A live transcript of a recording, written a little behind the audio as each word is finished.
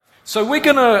So we're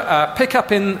going to pick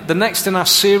up in the next in our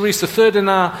series, the third in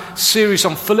our series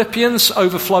on Philippians,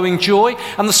 Overflowing Joy.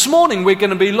 And this morning we're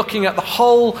going to be looking at the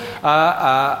whole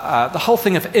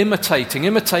thing of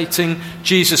imitating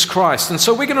Jesus Christ. And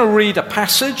so we're going to read a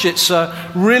passage. It's a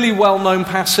really well-known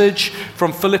passage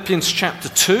from Philippians chapter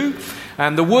 2.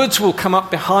 And the words will come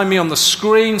up behind me on the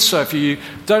screen. So if you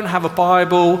don't have a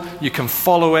Bible, you can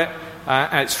follow it.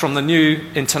 It's from the New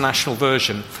International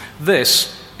Version.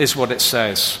 This is what it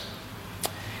says.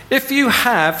 If you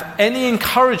have any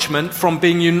encouragement from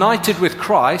being united with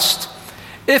Christ,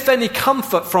 if any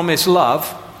comfort from his love,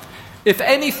 if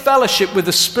any fellowship with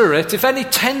the Spirit, if any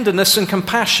tenderness and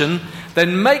compassion,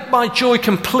 then make my joy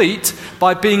complete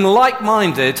by being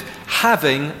like-minded,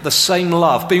 having the same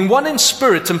love, being one in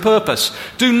spirit and purpose.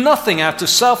 Do nothing out of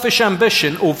selfish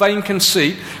ambition or vain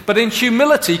conceit, but in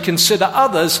humility consider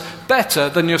others better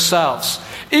than yourselves.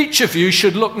 Each of you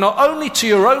should look not only to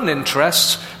your own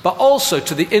interests, but also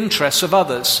to the interests of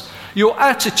others. Your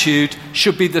attitude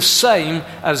should be the same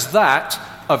as that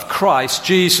of Christ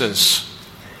Jesus,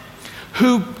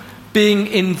 who, being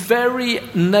in very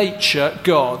nature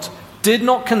God, did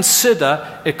not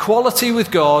consider equality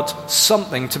with God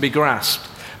something to be grasped,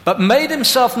 but made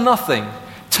himself nothing,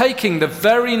 taking the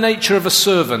very nature of a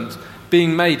servant,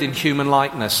 being made in human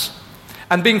likeness.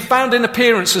 And being found in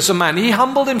appearance as a man, he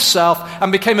humbled himself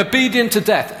and became obedient to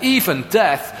death, even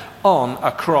death on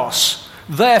a cross.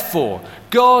 Therefore,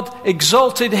 God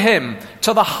exalted him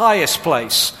to the highest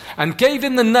place and gave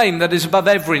him the name that is above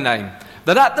every name,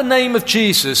 that at the name of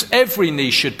Jesus every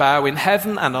knee should bow in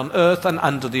heaven and on earth and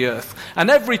under the earth, and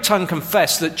every tongue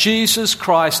confess that Jesus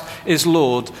Christ is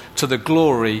Lord, to the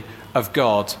glory of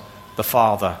God the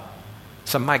Father.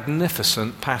 It's a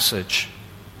magnificent passage.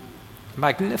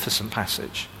 Magnificent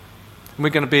passage. And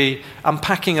we're going to be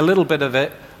unpacking a little bit of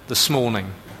it this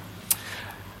morning.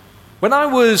 When I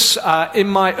was in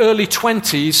my early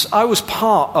 20s, I was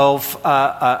part of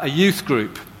a youth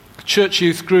group, a church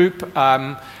youth group.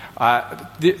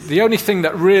 The only thing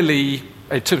that really,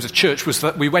 in terms of church, was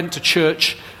that we went to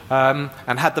church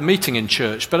and had the meeting in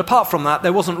church. But apart from that,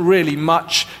 there wasn't really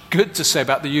much good to say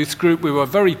about the youth group. We were a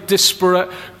very disparate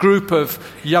group of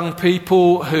young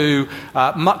people who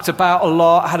mucked about a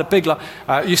lot, had a big lot,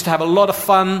 used to have a lot of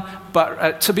fun.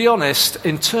 But to be honest,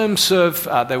 in terms of,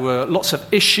 there were lots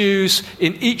of issues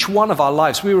in each one of our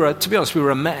lives. We were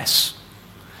a mess.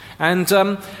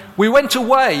 And we went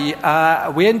away,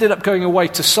 we ended up going away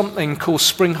to something called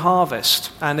Spring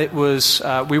Harvest. And it was,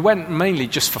 we went mainly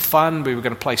just for fun. We were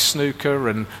going to play snooker,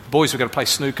 and the boys were going to play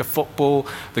snooker, football.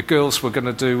 The girls were going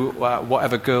to do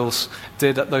whatever girls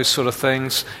did at those sort of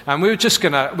things. And we were just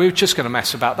going to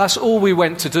mess about. That's all we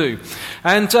went to do.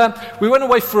 And we went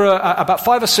away for about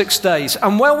 5 or 6 days.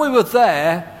 And while we were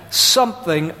there,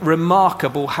 something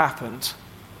remarkable happened.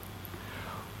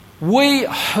 We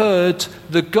heard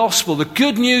the gospel, the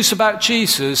good news about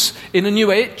Jesus in a new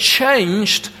way. It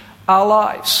changed our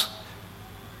lives.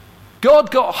 God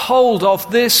got hold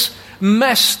of this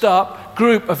messed up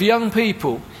group of young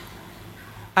people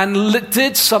and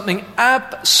did something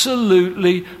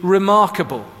absolutely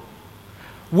remarkable.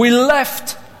 We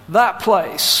left that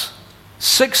place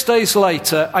 6 days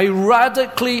later, a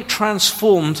radically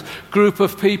transformed group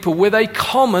of people with a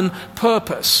common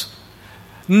purpose,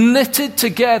 knitted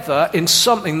together in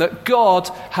something that God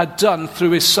had done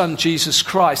through his son Jesus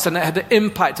Christ, and it had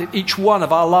impacted each one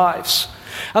of our lives.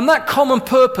 And that common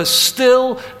purpose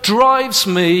still drives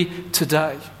me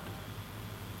today.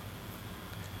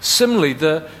 Similarly,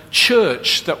 the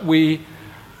church that we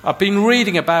have been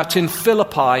reading about in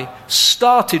Philippi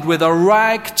started with a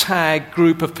ragtag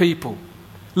group of people.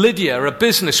 Lydia, a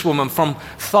businesswoman from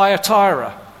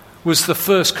Thyatira, was the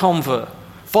first convert,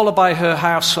 followed by her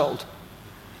household.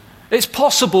 It's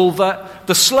possible that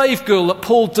the slave girl that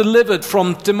Paul delivered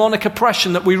from demonic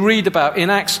oppression that we read about in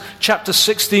Acts chapter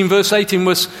 16, verse 18,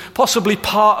 was possibly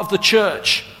part of the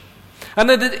church.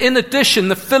 And in addition,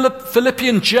 the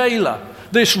Philippian jailer,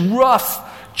 this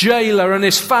rough jailer and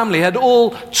his family, had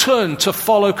all turned to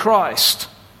follow Christ.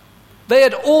 They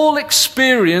had all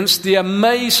experienced the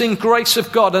amazing grace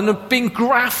of God and had been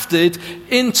grafted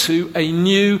into a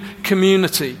new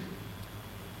community.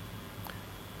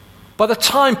 By the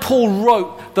time Paul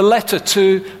wrote the letter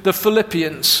to the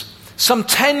Philippians, some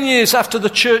 10 years after the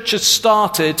church had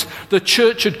started, the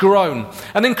church had grown.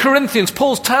 And in Corinthians,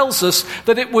 Paul tells us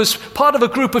that it was part of a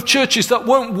group of churches that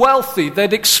weren't wealthy.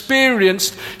 They'd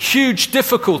experienced huge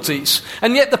difficulties.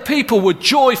 And yet the people were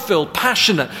joy-filled,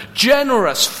 passionate,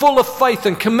 generous, full of faith,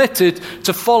 and committed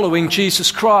to following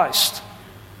Jesus Christ.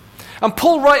 And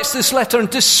Paul writes this letter, and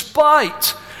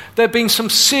despite There have been some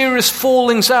serious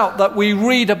fallings out that we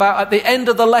read about at the end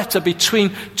of the letter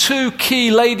between two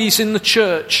key ladies in the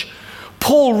church.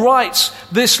 Paul writes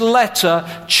this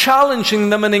letter challenging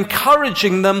them and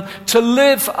encouraging them to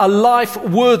live a life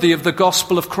worthy of the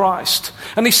gospel of Christ.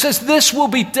 And he says this will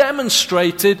be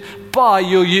demonstrated by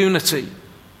your unity.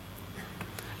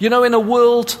 You know, in a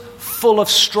world full of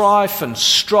strife and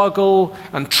struggle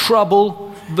and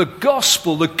trouble, the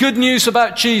gospel, the good news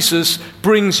about Jesus,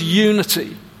 brings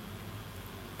unity.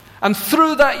 And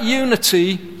through that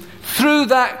unity, through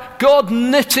that God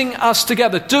knitting us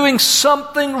together, doing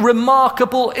something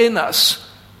remarkable in us,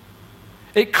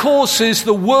 it causes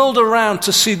the world around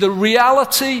to see the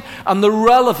reality and the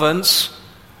relevance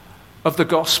of the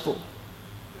gospel.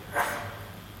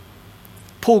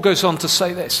 Paul goes on to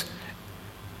say this: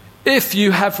 if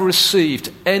you have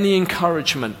received any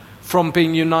encouragement from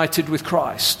being united with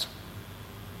Christ,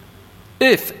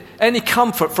 if any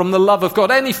comfort from the love of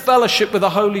God, any fellowship with the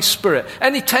Holy Spirit,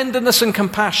 any tenderness and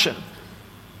compassion,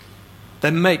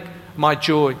 then make my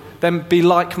joy, then be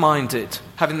like-minded,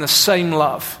 having the same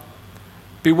love,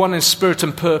 be one in spirit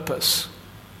and purpose.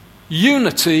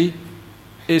 Unity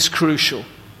is crucial.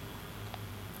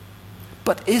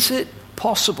 But is it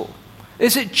possible?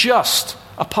 Is it just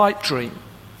a pipe dream?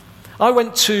 I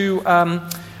went to,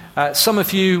 some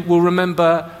of you will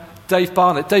remember Dave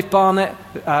Barnett. Dave Barnett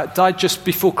died just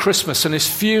before Christmas, and his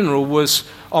funeral was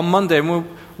on Monday. And we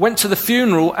went to the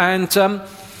funeral, and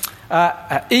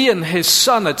Ian, his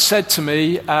son, had said to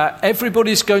me,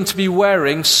 everybody's going to be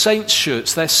wearing Saints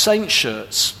shirts. They're Saints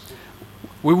shirts.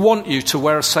 We want you to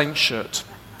wear a Saints shirt.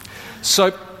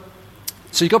 So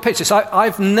you got pictures.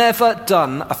 I've never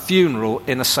done a funeral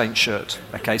in a Saints shirt.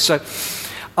 Okay, so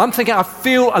I'm thinking I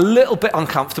feel a little bit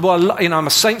uncomfortable. I'm a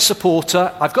Saints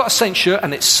supporter. I've got a Saints shirt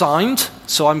and it's signed,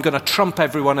 so I'm going to trump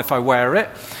everyone if I wear it.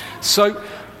 So,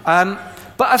 but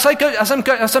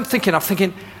as I'm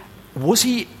thinking, was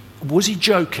he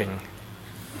joking?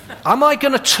 Am I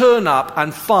going to turn up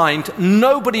and find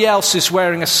nobody else is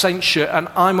wearing a Saints shirt and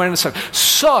I'm wearing the same?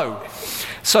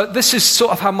 So this is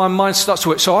sort of how my mind starts to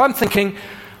work. So I'm thinking,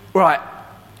 right,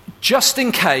 just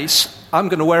in case, I'm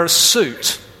going to wear a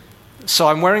suit. So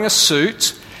I'm wearing a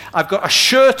suit, I've got a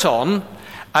shirt on,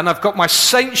 and I've got my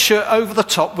Saints shirt over the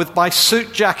top with my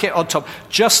suit jacket on top,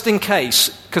 just in case.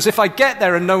 Because if I get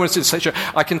there and no one's in the Saints shirt,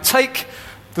 I can take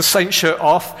the Saints shirt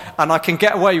off and I can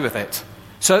get away with it.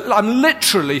 So I'm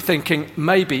literally thinking,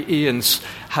 maybe Ian's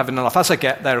having enough. As I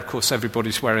get there, of course,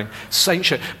 everybody's wearing Saints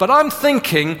shirt. But I'm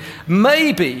thinking,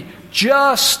 maybe,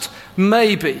 just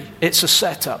maybe, it's a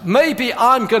setup. Maybe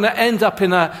I'm going to end up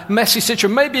in a messy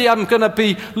situation. Maybe I'm going to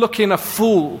be looking a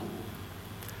fool.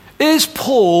 Is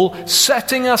Paul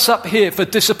setting us up here for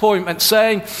disappointment,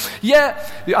 saying, yeah,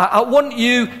 I want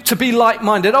you to be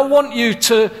like-minded. I want you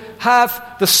to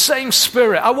have the same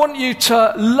spirit. I want you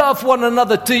to love one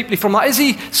another deeply from that. Is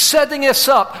he setting us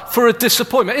up for a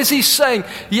disappointment? Is he saying,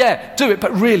 yeah, do it,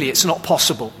 but really it's not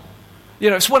possible? You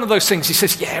know, it's one of those things he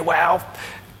says, yeah, well,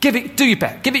 do your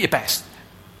best. Give it your best.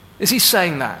 Is he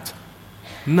saying that?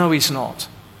 No, he's not.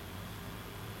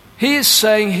 He is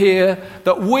saying here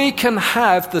that we can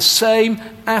have the same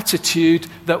attitude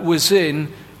that was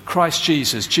in Christ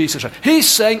Jesus. He's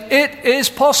saying it is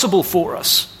possible for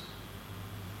us.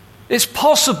 It's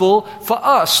possible for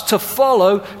us to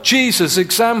follow Jesus'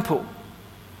 example.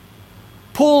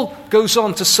 Paul goes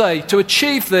on to say, to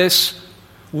achieve this,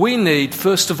 we need,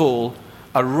 first of all,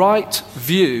 a right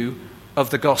view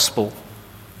of the gospel.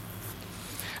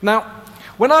 Now,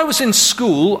 when I was in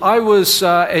school, I was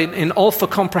in Alpha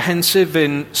Comprehensive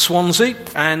in Swansea,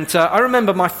 and I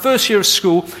remember my first year of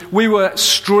school, we were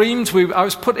streamed. I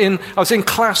was in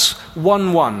class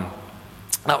 1-1.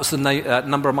 That was the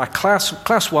number of my class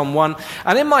 1-1.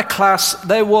 And in my class,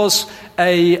 there was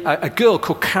a girl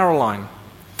called Caroline.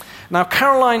 Now,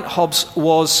 Caroline Hobbs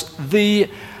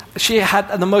she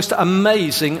had the most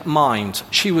amazing mind.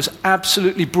 She was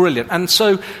absolutely brilliant. And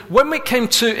so when we came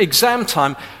to exam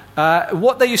time,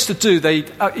 what they used to do,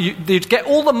 they'd get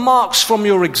all the marks from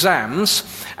your exams,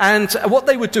 and what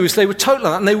they would do is they would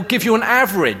total that, and they would give you an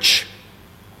average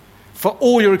for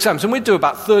all your exams. And we'd do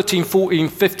about 13, 14,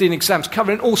 15 exams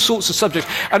covering all sorts of subjects.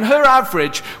 And her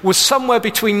average was somewhere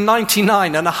between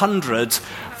 99 and 100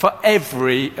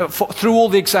 through all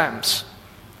the exams.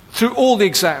 Through all the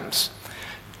exams.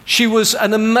 She was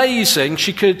an amazing,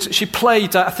 she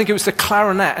played, I think it was the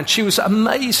clarinet, and she was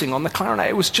amazing on the clarinet.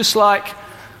 It was just like...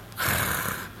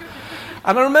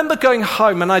 And I remember going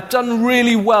home, and I'd done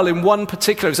really well in one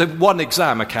particular, it was one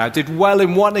exam, okay, I did well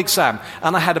in one exam,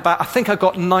 and I think I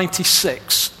got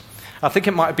 96. I think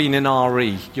it might have been in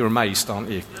RE. You're amazed, aren't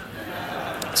you?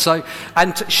 So,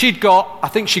 and I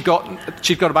think she'd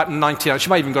got about 99. She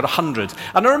might even got 100.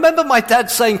 And I remember my dad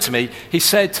saying to me, he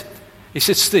said,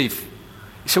 Steve,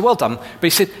 he said, well done. But he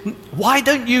said, why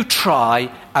don't you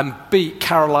try and beat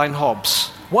Caroline Hobbs?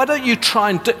 Why don't you try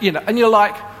and do, and you're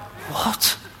like,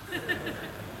 what?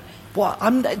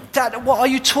 Dad, what are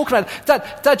you talking about?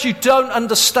 Dad, you don't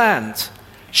understand.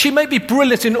 She may be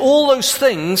brilliant in all those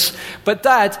things, but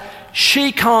Dad,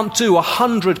 she can't do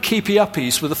 100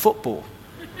 keepy-uppies with a football.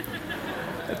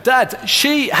 Dad,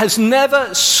 she has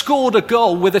never scored a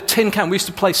goal with a tin can. We used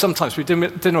to play sometimes. We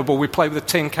did dinner ball. We played with a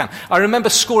tin can. I remember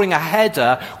scoring a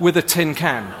header with a tin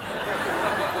can.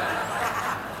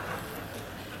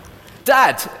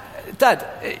 Dad,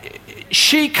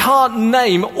 she can't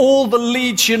name all the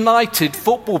Leeds United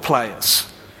football players.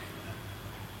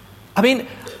 My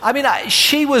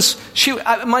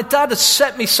dad had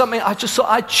set me something. I just thought,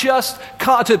 I just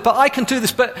can't do it. But I can do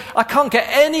this, but I can't get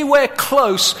anywhere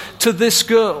close to this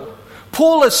girl.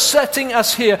 Paul is setting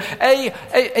us here a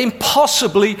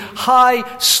impossibly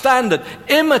high standard.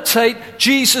 Imitate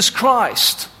Jesus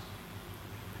Christ.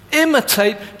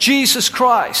 Imitate Jesus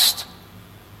Christ.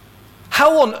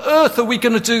 How on earth are we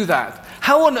going to do that?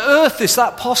 How on earth is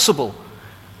that possible?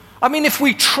 If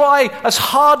we try as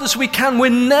hard as we can, we're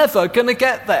never going to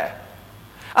get there.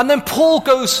 And then Paul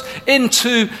goes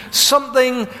into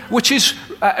something which is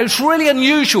really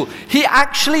unusual. He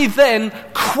actually then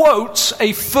quotes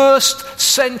a first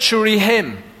century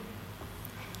hymn.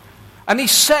 And he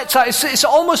sets out, it's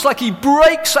almost like he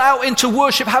breaks out into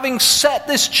worship, having set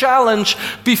this challenge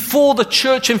before the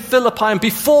church in Philippi and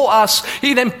before us.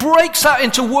 He then breaks out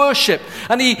into worship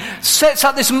and he sets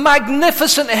out this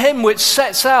magnificent hymn which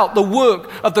sets out the work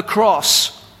of the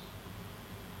cross.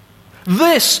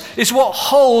 This is what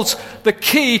holds the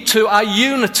key to our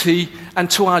unity and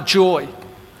to our joy.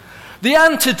 The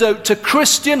antidote to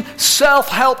Christian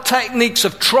self-help techniques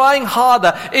of trying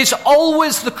harder is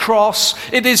always the cross.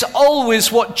 It is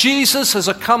always what Jesus has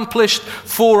accomplished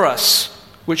for us,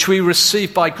 which we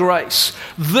receive by grace.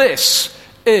 This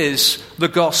is the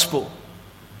gospel.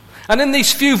 And in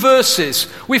these few verses,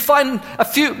 we find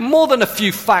more than a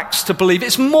few facts to believe.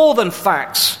 It's more than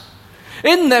facts.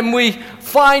 In them we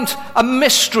find a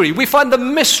mystery. We find the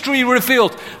mystery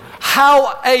revealed.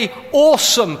 How an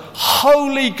awesome,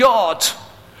 holy God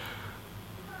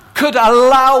could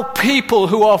allow people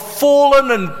who are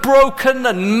fallen and broken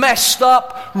and messed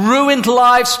up, ruined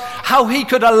lives, how he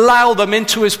could allow them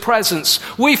into his presence.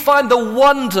 We find the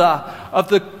wonder of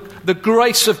the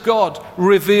grace of God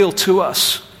revealed to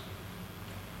us.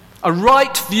 A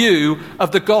right view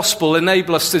of the gospel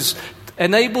enables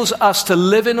us to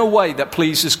live in a way that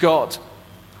pleases God.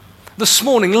 This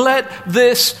morning, let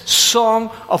this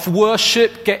song of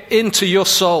worship get into your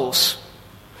souls.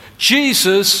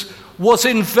 Jesus was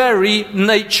in very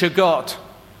nature God.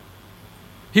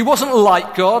 He wasn't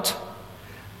like God.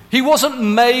 He wasn't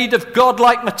made of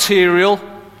godlike material.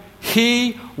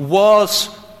 He was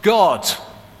God.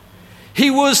 He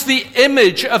was the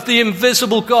image of the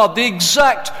invisible God, the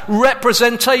exact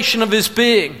representation of his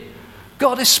being.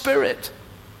 God is spirit.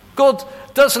 God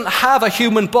doesn't have a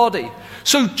human body.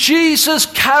 So Jesus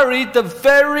carried the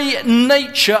very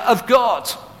nature of God.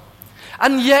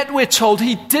 And yet we're told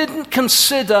he didn't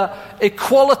consider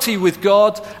equality with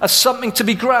God as something to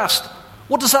be grasped.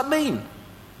 What does that mean?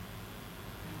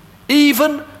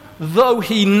 Even though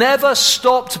he never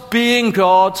stopped being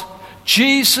God,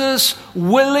 Jesus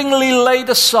willingly laid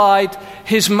aside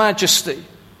his majesty.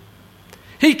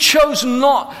 He chose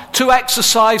not to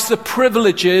exercise the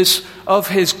privileges of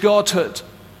his godhood.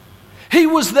 He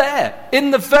was there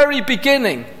in the very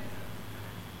beginning.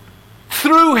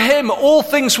 Through him, all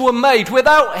things were made.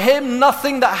 Without him,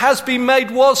 nothing that has been made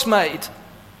was made.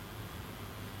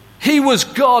 He was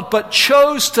God, but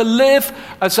chose to live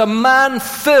as a man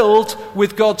filled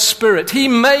with God's Spirit. He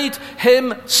made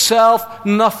himself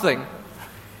nothing.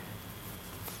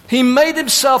 He made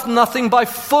himself nothing by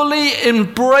fully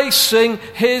embracing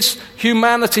his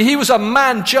humanity. He was a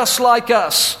man just like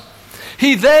us.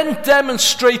 He then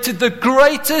demonstrated the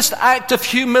greatest act of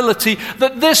humility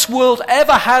that this world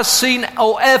ever has seen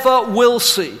or ever will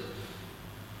see.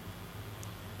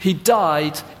 He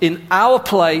died in our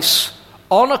place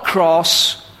on a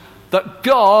cross that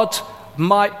God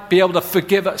might be able to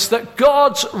forgive us, that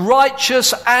God's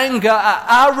righteous anger at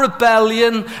our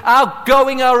rebellion, our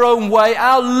going our own way,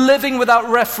 our living without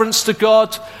reference to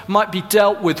God might be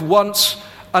dealt with once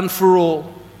and for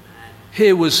all.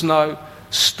 Here was no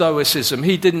stoicism.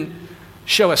 He didn't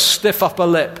show a stiff upper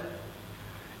lip.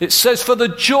 It says, for the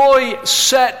joy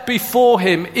set before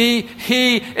him,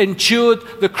 he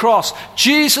endured the cross.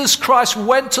 Jesus Christ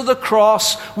went to the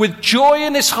cross with joy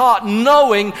in his heart,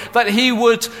 knowing that he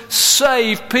would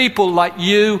save people like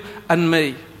you and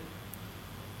me.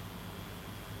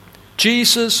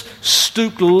 Jesus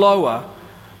stooped lower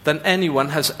than anyone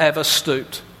has ever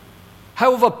stooped.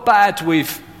 However bad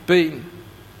we've been,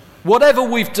 whatever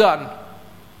we've done,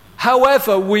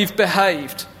 however we've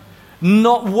behaved,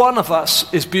 not one of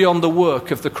us is beyond the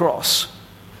work of the cross.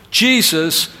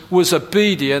 Jesus was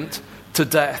obedient to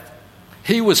death.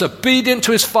 He was obedient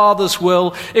to his Father's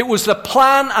will. It was the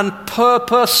plan and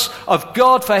purpose of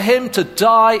God for him to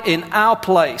die in our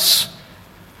place.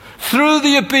 Through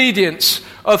the obedience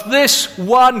of this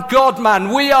one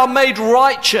God-man, we are made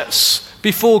righteous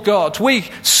before God. We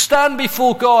stand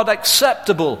before God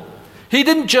acceptable. He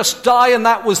didn't just die and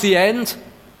that was the end.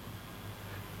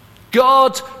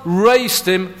 God raised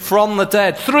him from the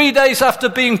dead. 3 days after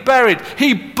being buried,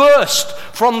 he burst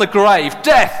from the grave.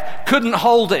 Death couldn't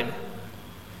hold him.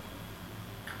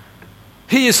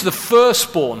 He is the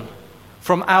firstborn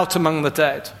from out among the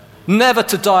dead, never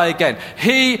to die again.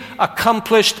 He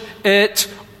accomplished it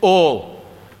all.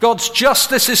 God's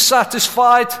justice is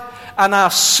satisfied and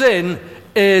our sin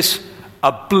is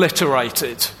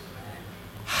obliterated.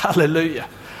 Hallelujah.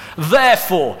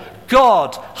 Therefore,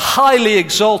 God highly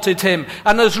exalted him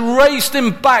and has raised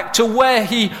him back to where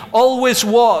he always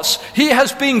was. He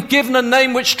has been given a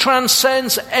name which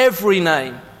transcends every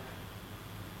name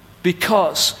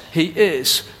because he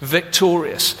is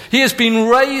victorious. He has been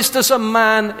raised as a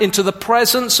man into the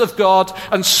presence of God,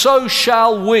 and so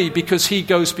shall we because he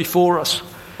goes before us.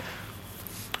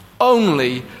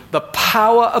 Only the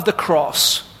power of the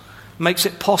cross makes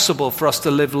it possible for us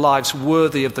to live lives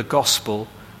worthy of the gospel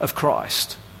of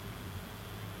Christ.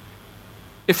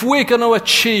 If we're going to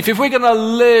achieve, if we're going to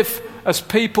live as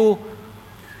people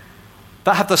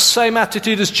that have the same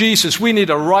attitude as Jesus, we need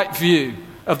a right view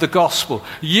of the gospel.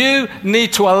 You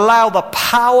need to allow the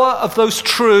power of those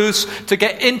truths to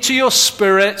get into your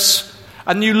spirits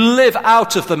and you live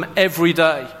out of them every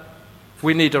day.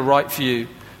 We need a right view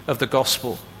of the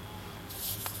gospel.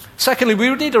 Secondly,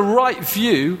 we need a right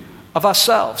view of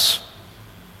ourselves.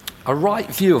 A right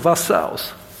view of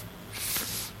ourselves.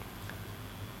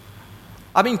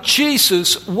 I mean,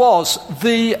 Jesus was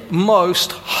the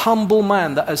most humble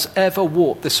man that has ever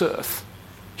walked this earth.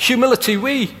 Humility,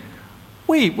 we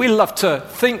love to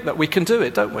think that we can do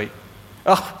it, don't we?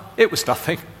 Oh, it was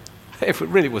nothing. It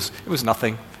really was. It was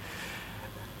nothing.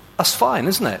 That's fine,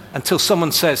 isn't it? Until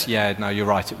someone says, yeah, no, you're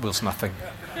right, it was nothing.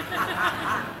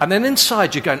 And then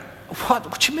inside you're going,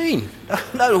 what do you mean?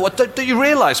 No, do you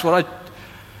realize what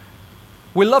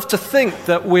we love to think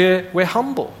that we're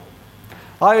humble.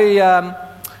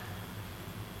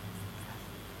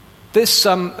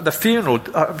 The funeral,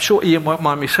 I'm sure Ian won't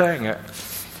mind me saying it,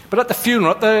 but at the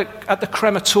funeral, at the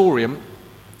crematorium,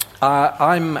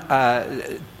 I'm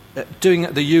doing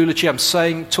the eulogy. I'm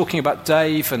talking about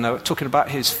Dave and talking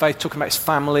about his faith, talking about his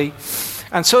family.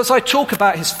 And so as I talk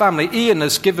about his family, Ian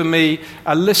has given me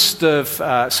a list of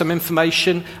some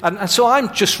information, and so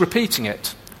I'm just repeating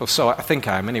it. Or so I think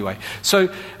I am anyway. So,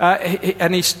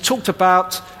 he's talked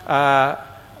about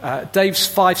Dave's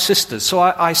 5 sisters. So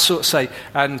I sort of say,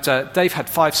 and Dave had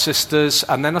 5 sisters,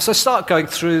 and then as I start going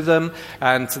through them,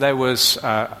 and there was,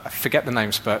 I forget the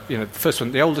names, but the first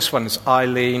one, the oldest one is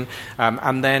Eileen,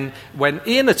 and then when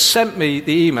Ian had sent me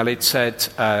the email, he said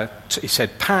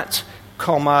Pat,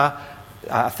 comma,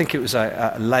 I think it was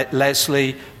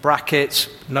Leslie, brackets,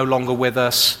 no longer with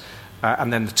us,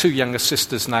 and then the 2 younger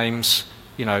sisters' names,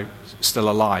 still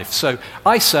alive. So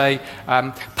I say,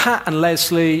 Pat and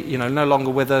Leslie, no longer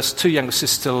with us, 2 younger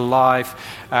sisters still alive,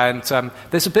 and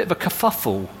there's a bit of a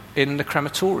kerfuffle in the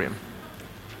crematorium.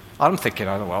 I'm thinking,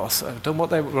 don't know what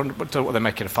they're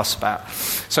making a fuss about.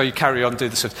 So you carry on, do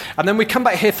this. And then we come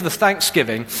back here for the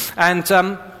Thanksgiving, and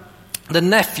the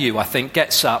nephew, I think,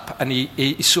 gets up, and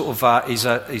he sort of, he's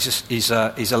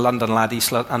a London lad,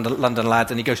 East London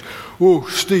lad, and he goes, oh,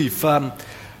 Steve,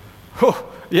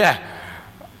 yeah,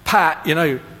 Pat,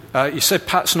 you said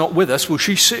Pat's not with us. Well,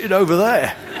 she's sitting over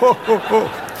there.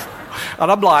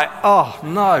 And I'm like, oh,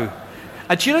 no.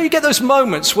 And you get those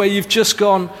moments where you've just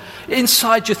gone,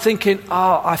 inside you're thinking,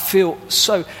 I feel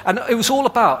so. And it was all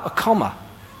about a comma.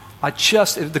 I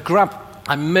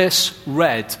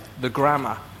misread the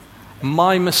grammar.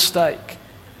 My mistake.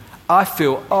 I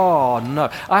feel, oh no.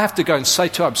 I have to go and say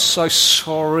to her, I'm so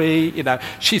sorry.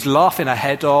 She's laughing her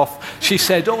head off. She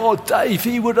said, oh, Dave,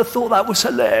 he would have thought that was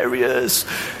hilarious.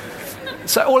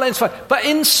 So all ends fine. But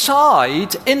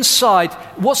inside,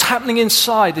 what's happening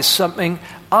inside is something,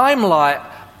 I'm like,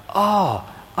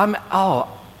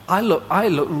 I look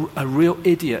a real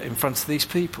idiot in front of these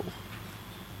people.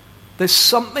 There's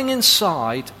something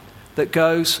inside that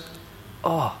goes,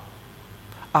 our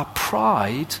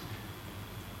pride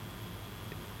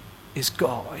is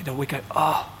God. We go,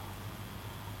 I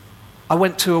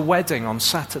went to a wedding on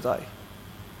Saturday,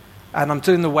 and I'm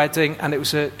doing the wedding, and it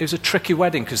was a tricky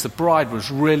wedding because the bride was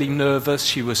really nervous.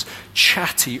 She was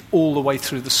chatty all the way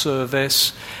through the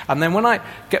service, and then I'm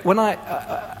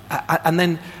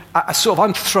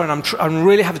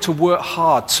really having to work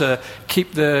hard to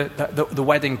keep the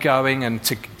wedding going and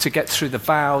to get through the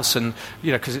vows, and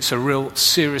because it's a real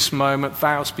serious moment,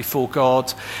 vows before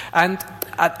God, and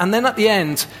then at the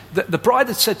end, the bride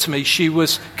had said to me she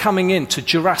was coming into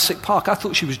Jurassic Park. I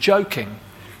thought she was joking.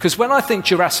 Because when I think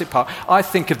Jurassic Park, I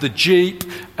think of the Jeep,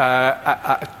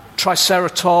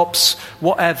 Triceratops,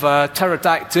 whatever,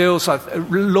 pterodactyls,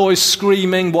 Lois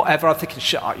screaming, whatever. I'm thinking,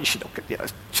 she's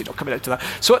not coming out to that.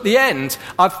 So at the end,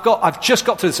 I've just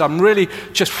got to this.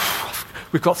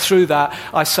 We've got through that.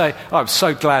 I say, I'm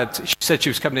so glad. She said she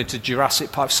was coming into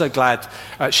Jurassic Park. I'm so glad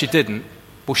she didn't.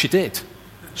 Well, she did.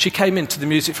 She came into the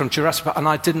music from Jurassic Park, and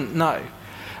I didn't know.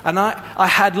 And I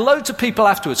had loads of people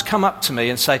afterwards come up to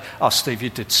me and say, Steve, you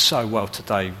did so well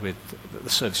today with the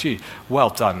service.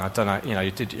 Well done. I don't know,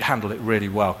 you handled it really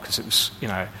well because it was,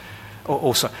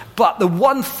 also. But the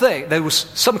one thing, there was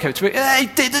some came to me, hey,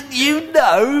 didn't you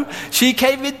know she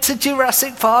came into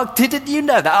Jurassic Park? Didn't you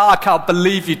know that? I can't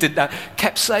believe you didn't know.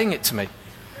 Kept saying it to me.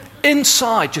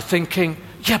 Inside, you're thinking,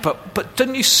 yeah, but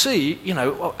didn't you see,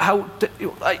 how,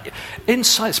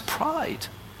 inside is pride.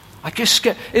 I just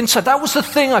get inside. That was the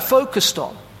thing I focused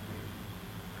on.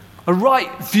 A right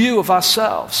view of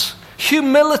ourselves.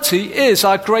 Humility is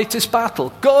our greatest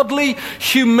battle. Godly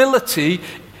humility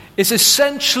is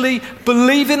essentially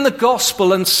believing the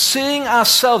gospel and seeing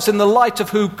ourselves in the light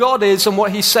of who God is and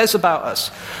what he says about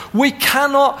us. We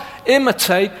cannot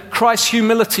imitate Christ's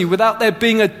humility without there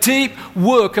being a deep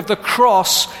work of the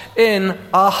cross in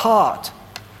our heart.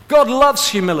 God loves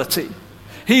humility.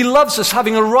 He loves us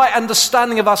having a right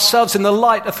understanding of ourselves in the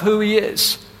light of who he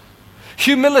is.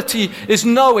 Humility is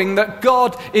knowing that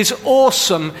God is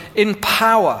awesome in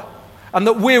power and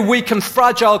that we're weak and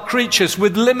fragile creatures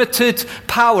with limited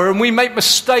power, and we make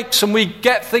mistakes and we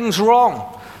get things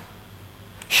wrong.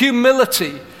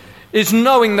 Humility is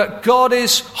knowing that God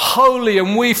is holy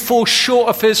and we fall short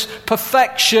of his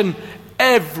perfection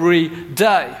every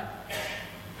day.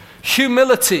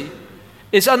 Humility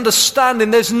is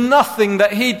understanding there's nothing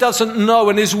that he doesn't know,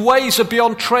 and his ways are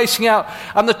beyond tracing out.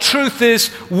 And the truth is,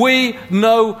 we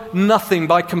know nothing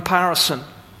by comparison.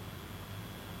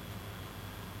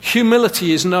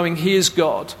 Humility is knowing he is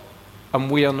God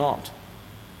and we are not.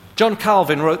 John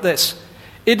Calvin wrote this: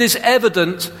 "It is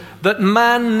evident that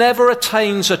man never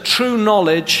attains a true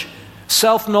knowledge,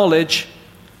 self-knowledge,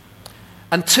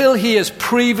 until he has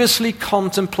previously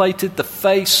contemplated the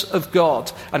face of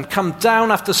God and come down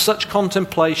after such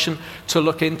contemplation to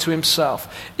look into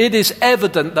himself." It is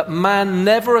evident that man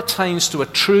never attains to a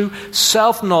true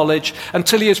self-knowledge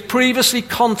until he has previously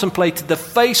contemplated the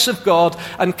face of God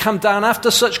and come down after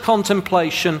such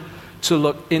contemplation to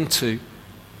look into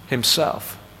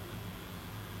himself.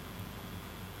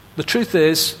 The truth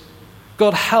is,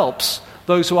 God helps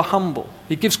those who are humble.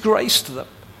 He gives grace to them.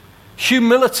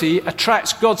 Humility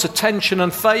attracts God's attention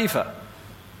and favor.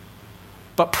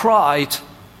 But pride,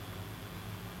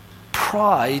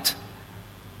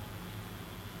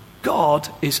 God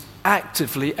is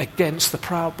actively against the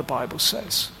proud, the Bible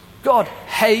says. God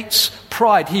hates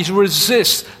pride. He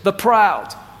resists the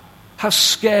proud. How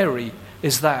scary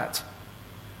is that?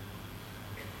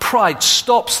 Pride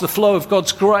stops the flow of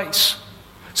God's grace.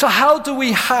 So how do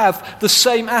we have the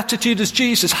same attitude as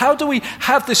Jesus? How do we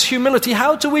have this humility?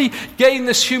 How do we gain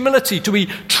this humility? Do we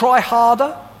try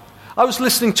harder? I was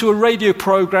listening to a radio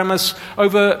program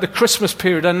over the Christmas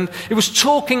period, and it was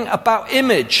talking about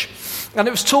image. And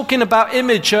it was talking about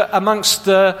image amongst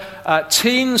the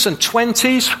teens and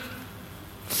 20s.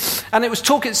 And it was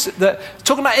talking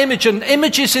about image, and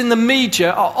images in the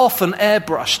media are often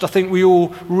airbrushed. I think we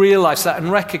all realize that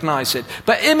and recognize it.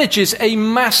 But image is a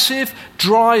massive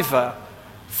driver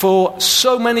for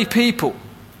so many people.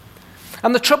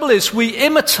 And the trouble is, we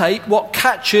imitate what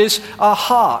catches our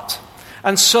heart.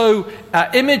 And so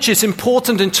image is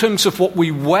important in terms of what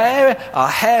we wear, our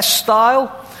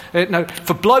hairstyle.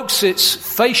 For blokes, it's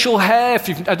facial hair.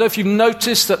 I don't know if you've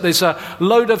noticed that there's a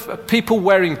load of people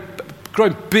growing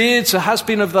beards. There has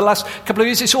been over the last couple of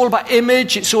years. It's all about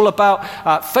image. It's all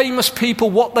about famous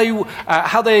people,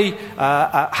 how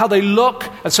they look,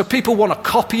 and so people want to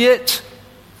copy it.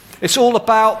 It's all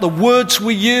about the words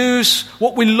we use,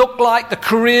 what we look like, the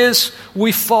careers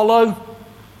we follow.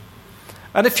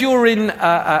 And if you're in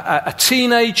a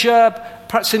teenager,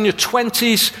 perhaps in your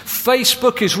 20s,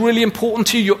 Facebook is really important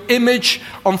to you. Your image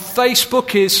on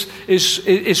Facebook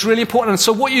is really important. And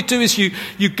so what you do is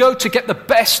you go to get the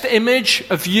best image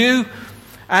of you.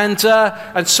 And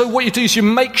so what you do is you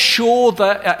make sure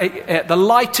that the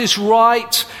light is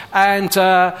right and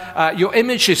your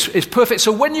image is perfect.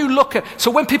 So when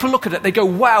people look at it, they go,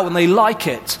 wow, and they like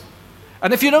it.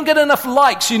 And if you don't get enough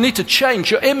likes, you need to change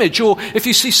your image. Or if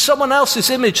you see someone else's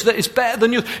image that is better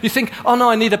than you, you think, oh no,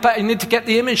 you need to get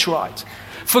the image right.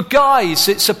 For guys,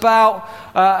 it's about,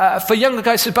 for younger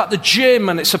guys, it's about the gym,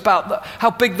 and it's about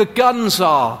how big the guns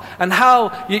are, and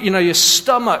how, your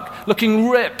stomach looking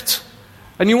ripped.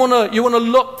 And you want to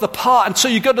look the part, and so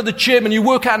you go to the gym and you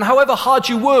work out, and however hard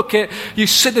you work it,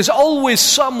 there's always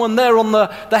someone there on the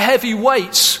heavy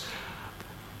weights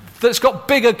that's got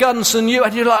bigger guns than you,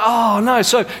 and you're like, oh no.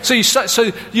 So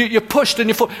you're pushed and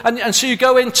and so you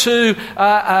go into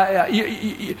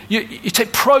you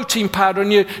take protein powder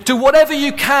and you do whatever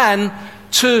you can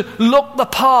to look the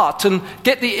part and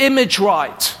get the image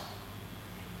right.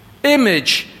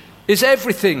 Image is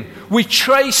everything. We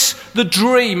chase the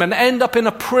dream and end up in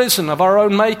a prison of our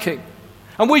own making,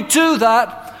 and we do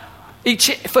that.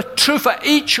 For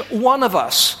each one of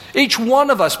us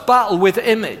battle with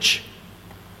image.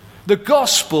 The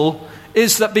gospel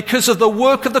is that because of the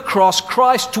work of the cross,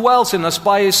 Christ dwells in us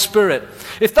by his Spirit.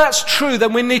 If that's true,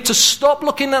 then we need to stop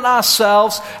looking at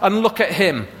ourselves and look at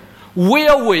him. We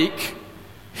are weak,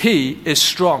 he is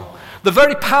strong. The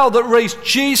very power that raised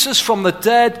Jesus from the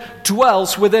dead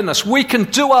dwells within us. We can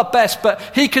do our best, but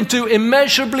he can do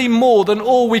immeasurably more than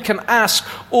all we can ask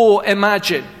or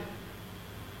imagine.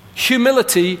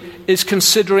 Humility is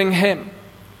considering him.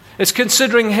 It's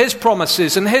considering his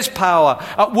promises and his power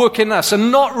at work in us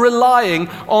and not relying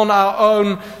on our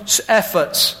own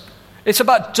efforts. It's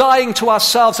about dying to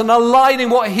ourselves and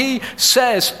aligning what he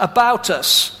says about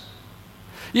us.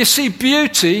 You see,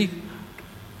 beauty,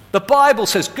 the Bible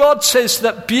says, God says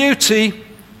that beauty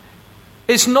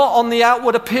is not on the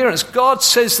outward appearance. God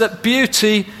says that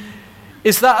beauty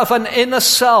is that of an inner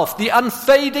self, the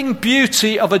unfading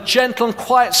beauty of a gentle and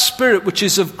quiet spirit, which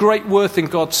is of great worth in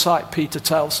God's sight, Peter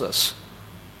tells us.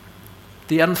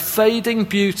 The unfading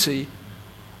beauty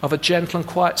of a gentle and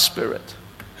quiet spirit.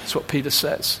 That's what Peter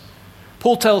says.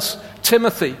 Paul tells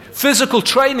Timothy, physical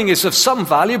training is of some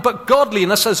value, but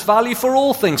godliness has value for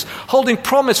all things, holding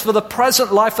promise for the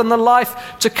present life and the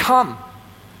life to come.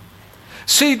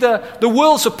 See, the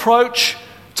world's approach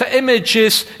to image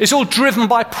is all driven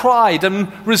by pride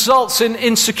and results in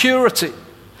insecurity,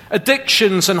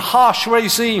 addictions and harsh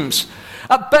regimes.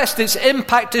 At best, its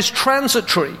impact is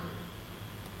transitory.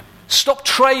 Stop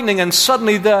training and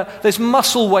suddenly there's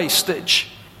muscle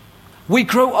wastage. We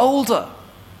grow older.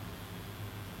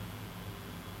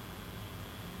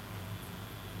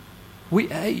 We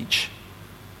age.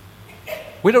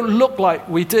 We don't look like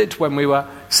we did when we were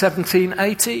 17,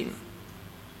 18.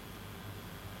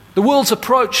 The world's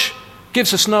approach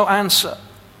gives us no answer.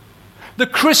 The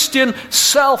Christian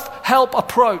self-help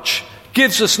approach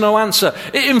gives us no answer.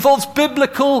 It involves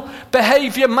biblical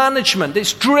behavior management.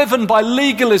 It's driven by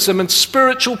legalism and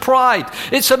spiritual pride.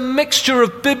 It's a mixture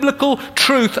of biblical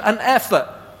truth and effort.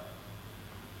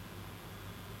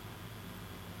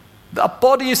 Our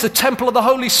body is the temple of the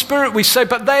Holy Spirit, we say,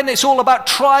 but then it's all about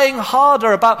trying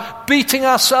harder, about beating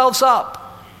ourselves up.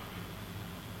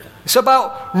 It's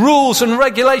about rules and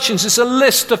regulations. It's a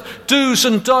list of do's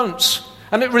and don'ts.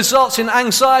 And it results in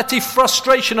anxiety,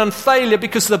 frustration, and failure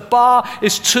because the bar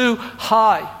is too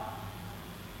high.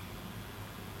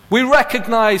 We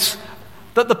recognize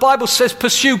that the Bible says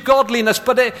pursue godliness,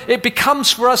 but it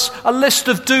becomes for us a list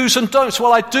of do's and don'ts.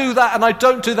 Well, I do that and I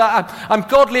don't do that. I'm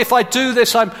godly if I do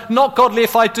this. I'm not godly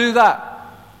if I do that.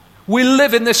 We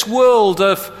live in this world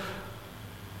of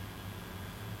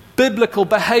biblical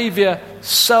behavior,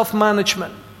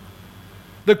 self-management.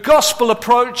 The gospel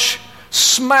approach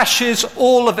smashes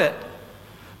all of it.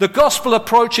 The gospel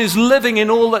approach is living in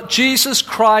all that Jesus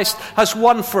Christ has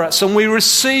won for us, and we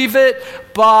receive it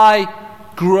by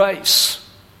grace.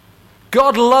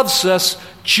 God loves us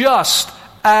just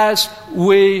as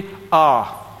we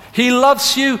are. He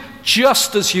loves you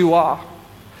just as you are.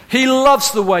 He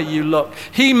loves the way you look.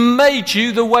 He made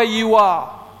you the way you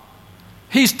are.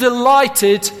 He's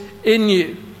delighted in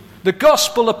you. The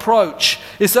gospel approach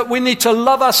is that we need to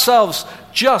love ourselves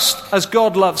just as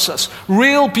God loves us.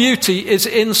 Real beauty is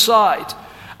inside.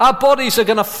 Our bodies are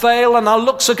going to fail and our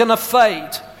looks are going to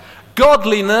fade.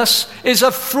 Godliness is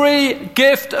a free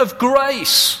gift of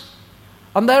grace.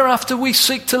 And thereafter we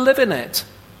seek to live in it.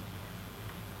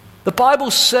 The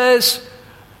Bible says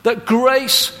that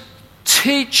grace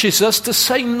teaches us to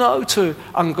say no to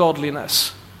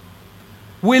ungodliness.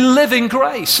 We live in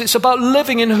grace. It's about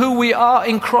living in who we are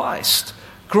in Christ.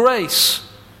 Grace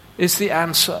is the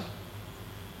answer.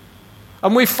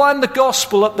 And we find the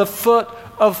gospel at the foot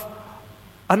of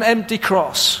an empty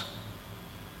cross.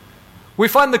 We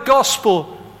find the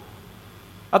gospel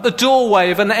at the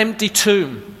doorway of an empty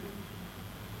tomb.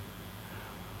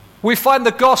 We find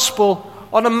the gospel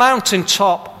on a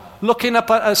mountaintop looking up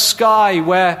at a sky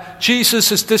where Jesus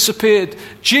has disappeared.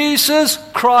 Jesus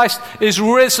Christ is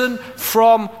risen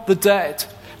from the dead.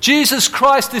 Jesus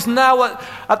Christ is now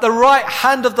at the right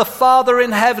hand of the Father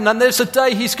in heaven, and there's a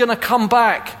day he's going to come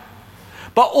back.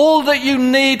 But all that you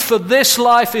need for this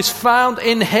life is found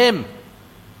in him.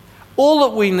 All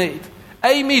that we need.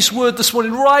 Amy's word this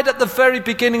morning, right at the very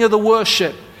beginning of the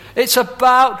worship, it's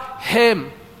about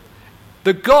him.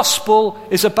 The gospel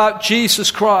is about Jesus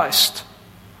Christ.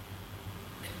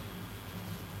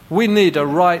 We need a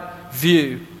right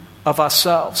view of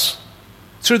ourselves.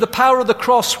 Through the power of the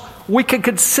cross, we can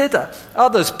consider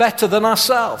others better than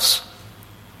ourselves.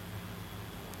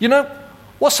 You know,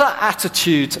 what's our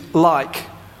attitude like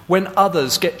when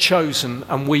others get chosen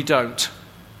and we don't?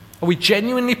 Are we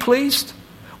genuinely pleased?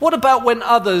 What about when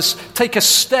others take a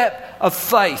step of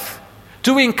faith?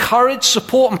 Do we encourage,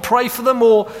 support, and pray for them,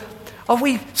 or are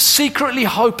we secretly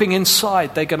hoping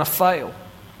inside they're going to fail?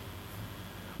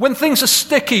 When things are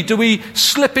sticky, do we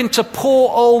slip into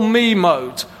poor old me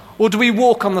mode, or do we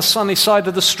walk on the sunny side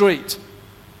of the street?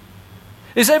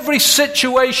 Is every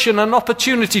situation an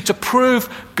opportunity to prove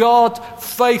God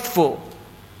faithful?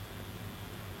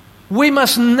 We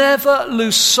must never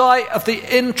lose sight of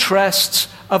the interests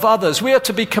of others. We are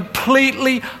to be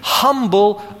completely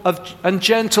humble and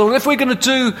gentle. And if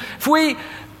we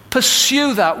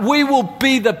pursue that, we will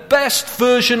be the best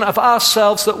version of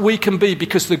ourselves that we can be,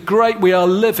 because we are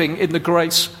living in the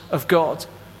grace of God.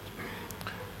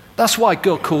 That's why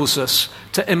God calls us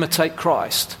to imitate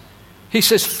Christ. He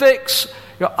says, fix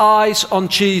your eyes on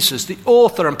Jesus, the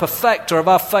author and perfecter of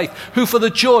our faith, who for the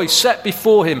joy set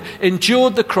before him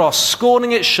endured the cross,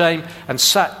 scorning its shame, and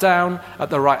sat down at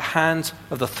the right hand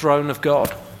of the throne of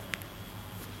God.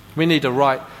 We need a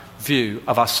right view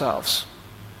of ourselves.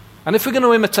 And if we're going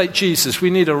to imitate Jesus, we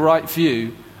need a right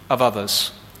view of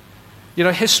others. You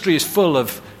know, history is full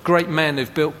of great men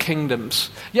who've built kingdoms.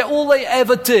 Yet all they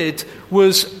ever did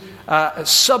was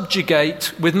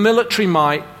subjugate with military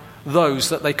might those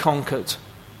that they conquered.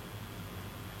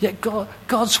 Yet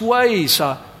God's ways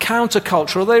are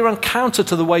countercultural. They run counter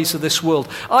to the ways of this world.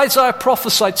 Isaiah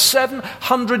prophesied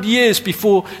 700 years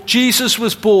before Jesus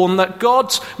was born that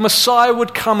God's Messiah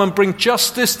would come and bring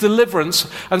justice, deliverance,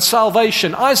 and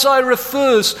salvation. Isaiah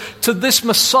refers to this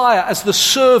Messiah as the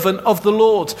servant of the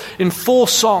Lord in 4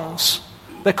 songs.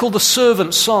 They're called the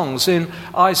servant songs in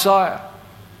Isaiah.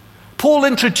 Paul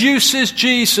introduces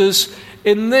Jesus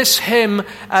in this hymn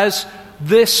as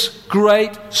this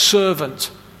great servant.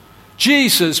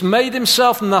 Jesus made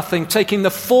himself nothing, taking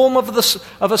the form of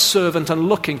a servant and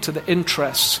looking to the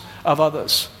interests of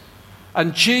others.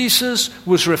 And Jesus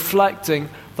was reflecting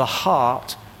the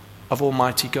heart of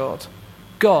Almighty God.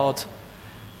 God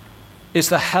is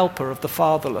the helper of the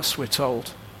fatherless, we're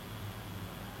told.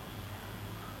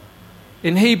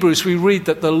 In Hebrews, we read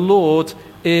that the Lord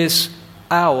is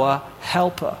our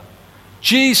helper.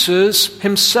 Jesus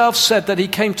himself said that he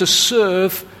came to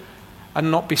serve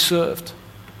and not be served.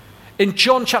 In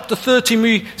John chapter 13,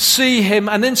 we see him,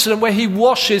 an incident where he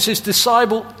washes his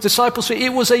disciples' feet.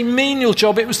 It was a menial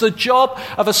job. It was the job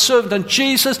of a servant. And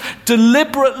Jesus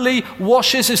deliberately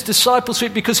washes his disciples'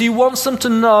 feet because he wants them to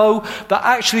know that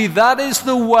actually that is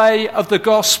the way of the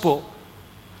gospel.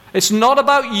 It's not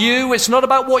about you. It's not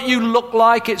about what you look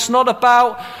like. It's not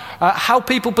about how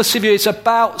people perceive you. It's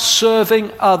about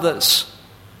serving others.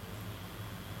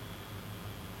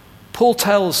 Paul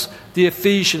tells the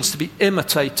Ephesians to be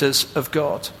imitators of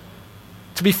God,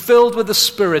 to be filled with the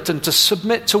Spirit, and to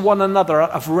submit to one another out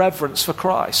of reverence for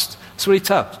Christ. That's what he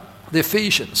tells the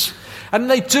Ephesians. And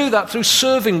they do that through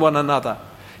serving one another.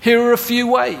 Here are a few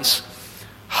ways.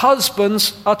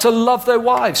 Husbands are to love their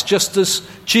wives just as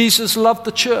Jesus loved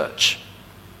the church.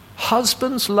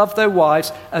 Husbands love their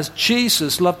wives as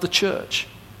Jesus loved the church.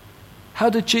 How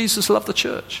did Jesus love the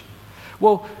church?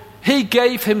 Well, he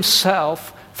gave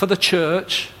himself for the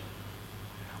church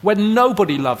when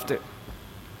nobody loved it.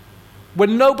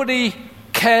 When nobody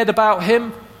cared about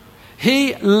him,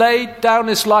 he laid down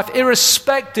his life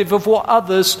irrespective of what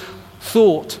others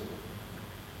thought.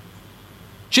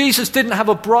 Jesus didn't have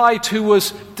a bride who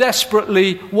was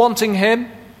desperately wanting him.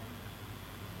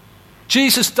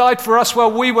 Jesus died for us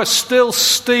while we were still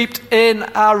steeped in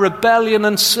our rebellion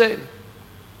and sin.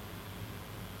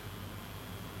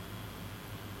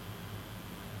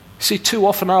 See, too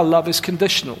often our love is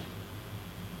conditional.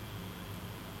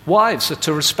 Wives are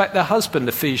to respect their husband,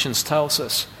 Ephesians tells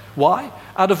us. Why?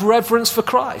 Out of reverence for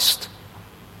Christ.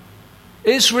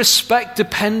 Is respect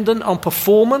dependent on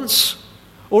performance,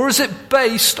 or is it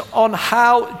based on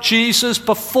how Jesus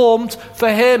performed for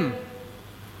him?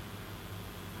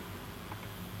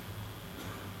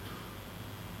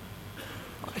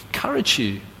 I encourage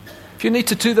you, if you need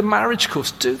to do the marriage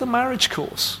course, do the marriage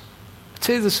course. I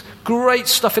tell you, there's great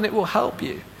stuff in it will help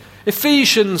you.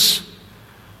 Ephesians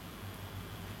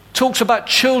talks about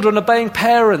children obeying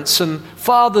parents and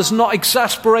fathers not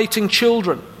exasperating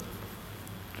children.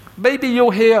 Maybe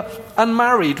you're here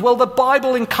unmarried. Well, the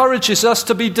Bible encourages us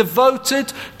to be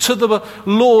devoted to the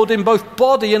Lord in both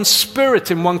body and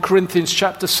spirit in 1 Corinthians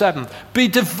chapter 7. Be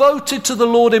devoted to the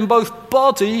Lord in both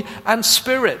body and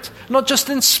spirit. Not just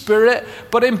in spirit,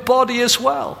 but in body as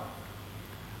well.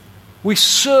 We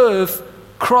serve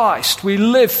Christ. We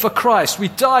live for Christ. We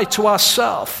die to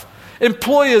ourselves.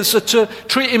 Employers are to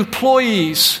treat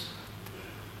employees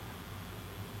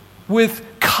with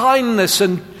kindness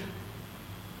and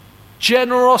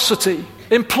generosity.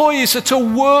 Employees are to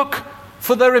work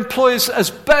for their employers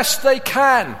as best they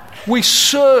can. We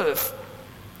serve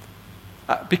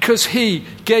because he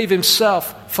gave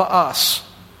himself for us.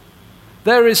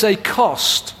 There is a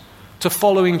cost to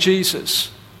following Jesus.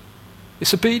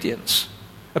 It's obedience.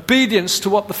 Obedience to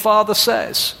what the Father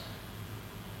says.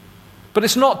 But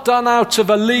it's not done out of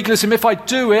a legalism. If I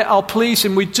do it, I'll please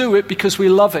him. We do it because we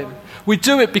love him. We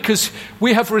do it because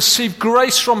we have received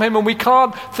grace from him, and we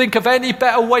can't think of any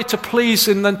better way to please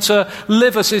him than to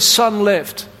live as his son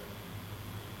lived.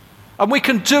 And we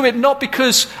can do it not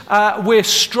because we're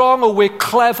strong or we're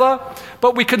clever,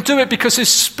 but we can do it because his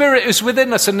Spirit is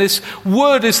within us and his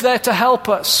word is there to help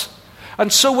us.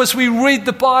 And so as we read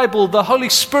the Bible, the Holy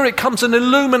Spirit comes and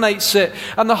illuminates it.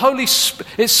 And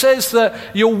it says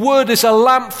that your word is a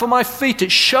lamp for my feet.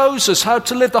 It shows us how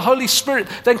to live. The Holy Spirit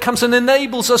then comes and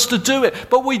enables us to do it.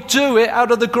 But we do it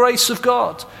out of the grace of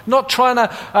God.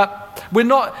 We're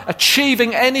not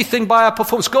achieving anything by our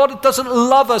performance. God doesn't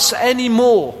love us any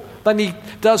more than he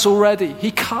does already. He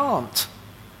can't.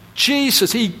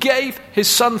 Jesus, he gave his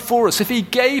son for us. If he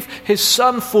gave his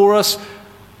son for us,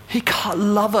 he can't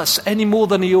love us any more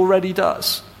than he already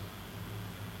does.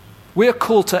 We are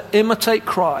called to imitate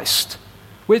Christ.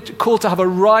 We're called to have a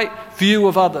right view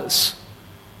of others.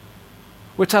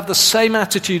 We're to have the same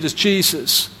attitude as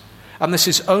Jesus. And this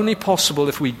is only possible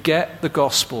if we get the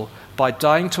gospel by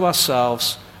dying to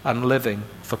ourselves and living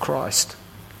for Christ.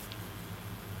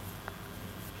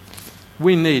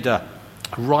 We need a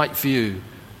right view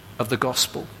of the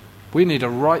gospel. We need a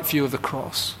right view of the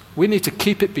cross. We need to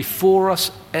keep it before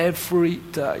us every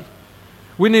day.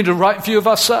 We need a right view of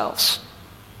ourselves.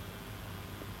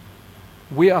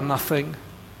 We are nothing.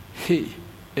 He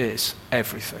is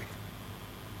everything.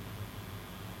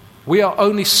 We are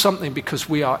only something because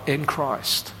we are in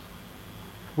Christ.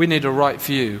 We need a right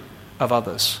view of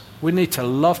others. We need to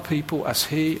love people as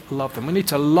he loved them. We need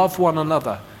to love one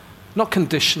another, not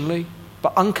conditionally,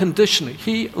 but unconditionally.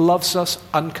 He loves us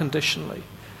unconditionally.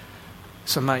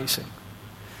 It's amazing.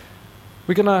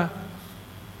 We're going to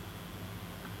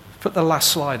put the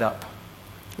last slide up.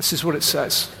 This is what it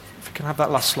says. If you can have that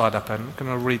last slide up, I'm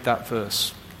going to read that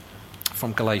verse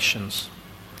from Galatians.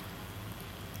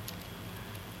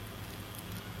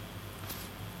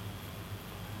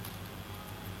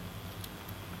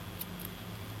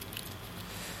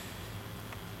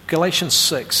 Galatians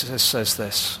 6 says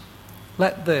this.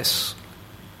 Let this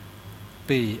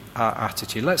be our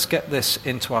attitude. Let's get this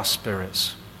into our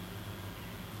spirits.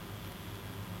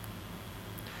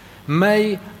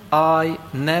 May I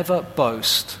never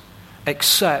boast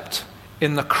except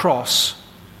in the cross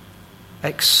of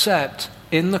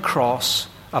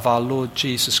our Lord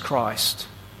Jesus Christ.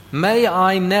 May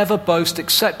I never boast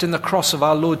except in the cross of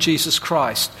our Lord Jesus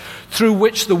Christ, through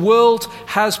which the world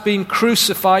has been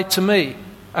crucified to me,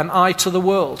 and I to the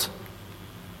world.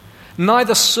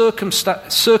 Neither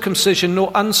circumcision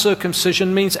nor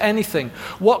uncircumcision means anything.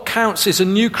 What counts is a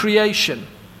new creation.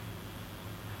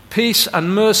 Peace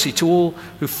and mercy to all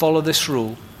who follow this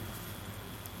rule.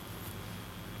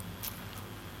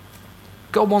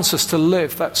 God wants us to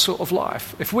live that sort of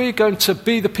life. If we're going to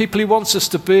be the people he wants us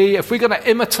to be, if we're going to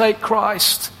imitate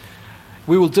Christ,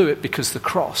 we will do it because the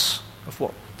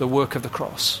work of the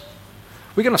cross.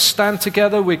 We're going to stand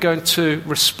together. We're going to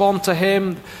respond to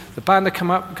him. The band are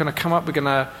going to come up. We're going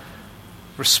to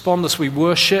respond as we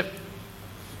worship.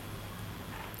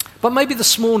 But maybe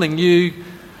this morning you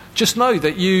just know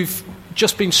that you've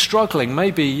just been struggling.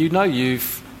 Maybe you know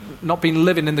you've not been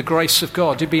living in the grace of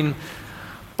God. You've been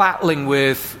battling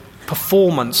with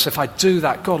performance. If I do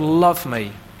that, God will love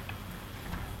me.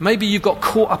 Maybe you've got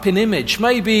caught up in image.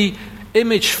 Maybe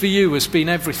image for you has been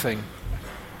everything.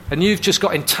 And you've just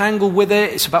got entangled with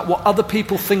it. It's about what other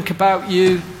people think about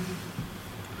you.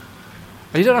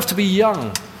 And you don't have to be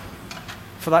young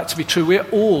for that to be true. We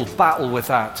all battle with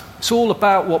that. It's all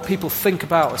about what people think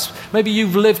about us. Maybe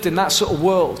you've lived in that sort of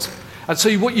world. And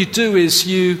so what you do is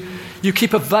you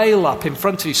keep a veil up in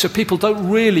front of you so people don't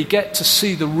really get to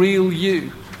see the real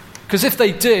you. Because if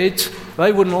they did,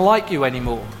 they wouldn't like you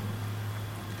anymore.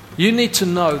 You need to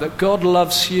know that God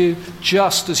loves you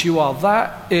just as you are.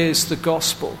 That is the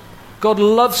gospel. God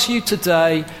loves you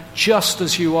today just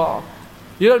as you are.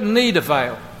 You don't need a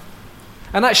veil.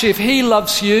 And actually, if he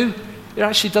loves you, it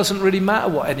actually doesn't really matter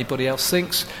what anybody else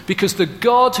thinks, because the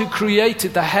God who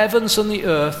created the heavens and the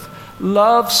earth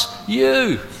loves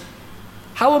you.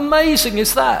 How amazing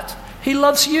is that? He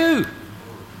loves you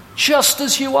just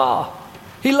as you are.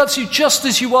 He loves you just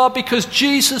as you are because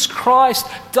Jesus Christ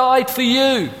died for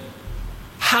you.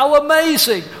 How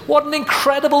amazing. What an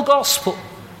incredible gospel.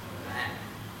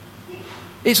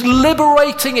 It's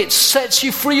liberating. It sets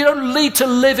you free. You don't need to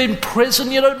live in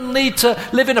prison. You don't need to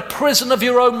live in a prison of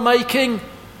your own making.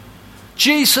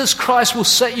 Jesus Christ will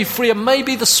set you free. And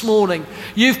maybe this morning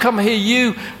you've come here,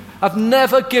 you have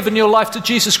never given your life to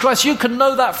Jesus Christ. You can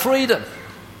know that freedom.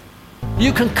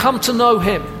 You can come to know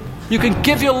him. You can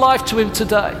give your life to him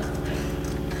today.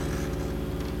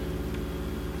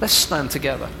 Let's stand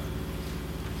together.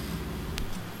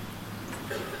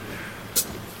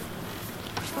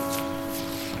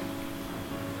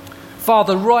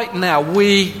 Father, right now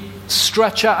we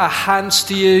stretch out our hands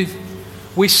to you.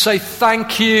 We say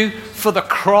thank you for the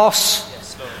cross.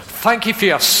 Thank you for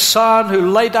your Son who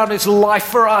laid down his life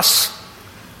for us.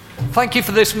 Thank you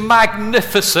for this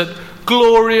magnificent,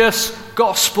 glorious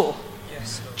gospel.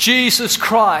 Jesus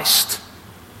Christ,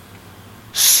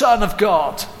 Son of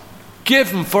God,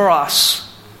 given for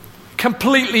us,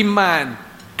 completely man,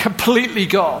 completely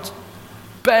God,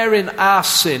 bearing our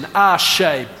sin, our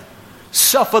shame,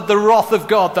 suffered the wrath of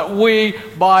God that we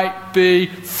might be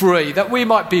free, that we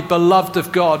might be beloved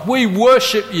of God. We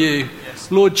worship you,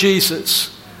 Lord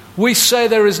Jesus. We say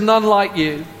there is none like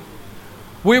you.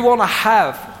 We want to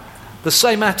have the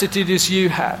same attitude as you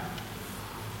have.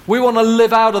 We want to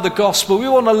live out of the gospel. We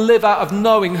want to live out of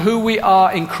knowing who we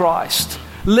are in Christ.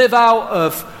 Live out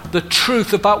of the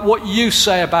truth about what you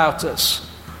say about us.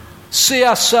 See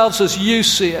ourselves as you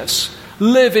see us.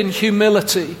 Live in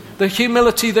humility. The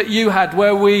humility that you had,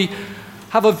 where we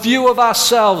have a view of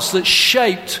ourselves that's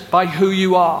shaped by who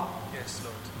you are. Yes,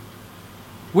 Lord.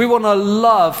 We want to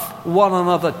love one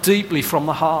another deeply from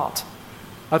the heart.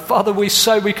 And Father, we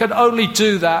say we can only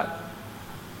do that.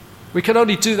 We can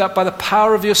only do that by the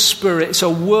power of your Spirit. It's a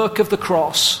work of the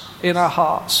cross in our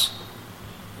hearts.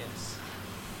 Yes.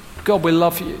 God, we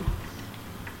love you.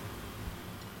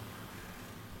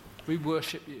 We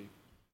worship you.